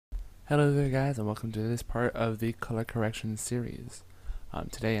Hello there guys, and welcome to this part of the color correction series.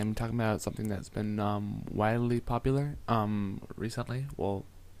 Today I'm talking about something that's been widely popular recently. Well,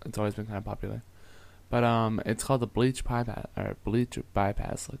 it's always been kind of popular, but it's called the bleach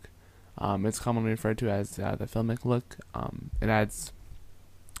bypass look. It's commonly referred to as the filmic look. It adds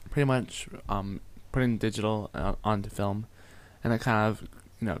pretty much putting digital onto film, and it kind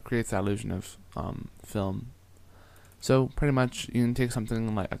of creates that illusion of film. So pretty much you can take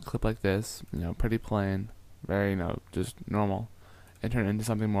something like a clip like this, pretty plain, very, just normal, and turn it into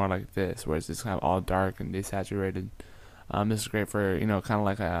something more like this, where it's just kind of all dark and desaturated. This is great for, kind of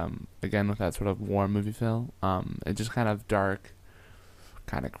like, again, with that sort of war movie feel. It's just kind of dark,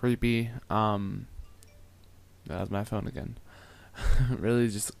 kind of creepy. That was my phone again. Really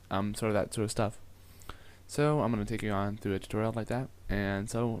just, sort of that sort of stuff. So I'm going to take you on through a tutorial like that, and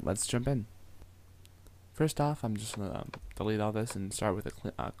so let's jump in. First off, I'm just going to delete all this and start with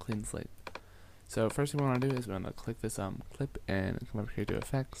a clean slate. So first thing we want to do is we're going to click this clip and come up here to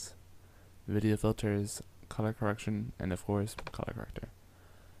Effects, Video Filters, Color Correction, and of course, Color Corrector.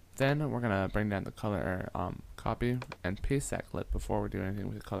 Then we're going to bring down the color copy and paste that clip before we do anything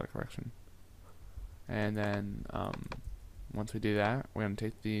with the color correction. And then once we do that, we're going to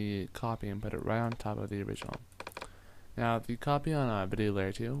take the copy and put it right on top of the original. Now, if you copy on video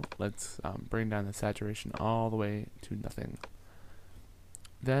layer 2, let's bring down the saturation all the way to nothing.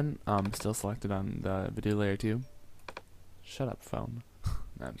 Then, still selected on the video layer 2. Shut up, phone.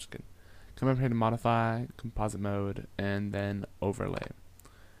 No, I'm just kidding. Come up here to modify, composite mode, and then overlay.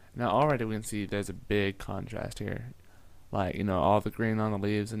 Now, already we can see there's a big contrast here. Like, all the green on the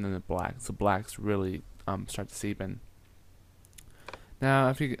leaves and then the blacks. The blacks really start to seep in. Now,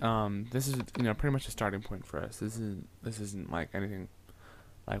 if you this is pretty much a starting point for us. This isn't like anything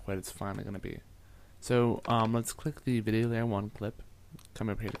like what it's finally gonna be. So let's click the video layer 1 clip, come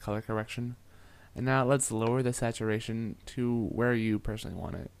up here to color correction, and now let's lower the saturation to where you personally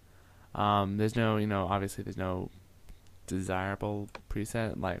want it. There's no obviously there's no desirable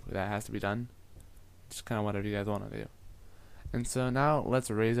preset like that has to be done. Just kind of whatever you guys want to do. And so now let's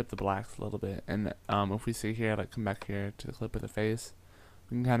raise up the blacks a little bit, and if we see here, like come back here to the clip with the face.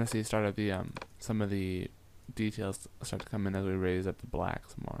 We can kind of see start of the some of the details start to come in as we raise up the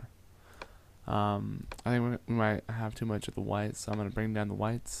blacks more. I think we might have too much of the whites, so I'm going to bring down the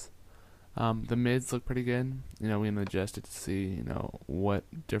whites. The mids look pretty good. We can adjust it to see what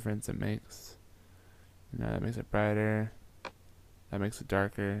difference it makes. That makes it brighter. That makes it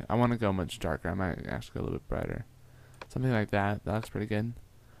darker. I want to go much darker. I might actually go a little bit brighter. Something like that. That looks pretty good.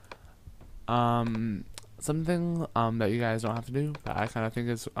 Something that you guys don't have to do, but I kind of think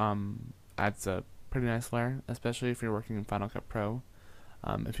is adds a pretty nice flare, especially if you're working in Final Cut Pro.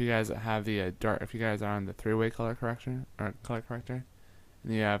 If you guys have the if you guys are on the 3-way color correction or color corrector,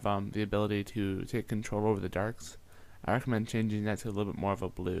 and you have the ability to take control over the darks, I recommend changing that to a little bit more of a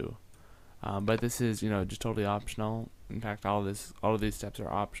blue. But this is just totally optional. In fact, all of these steps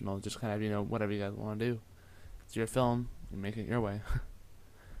are optional. Just kind of whatever you guys want to do. It's your film, and make it your way.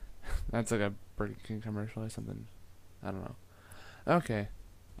 That's like a Burger King commercial or something. I don't know. Okay,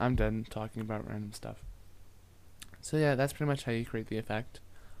 I'm done talking about random stuff. So yeah, that's pretty much how you create the effect.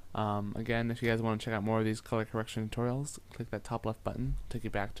 Again, if you guys want to check out more of these color correction tutorials, click that top left button, take you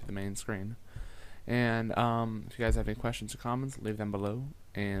back to the main screen. And if you guys have any questions or comments, leave them below,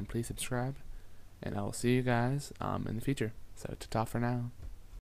 and please subscribe. And I will see you guys in the future. So ta-ta for now.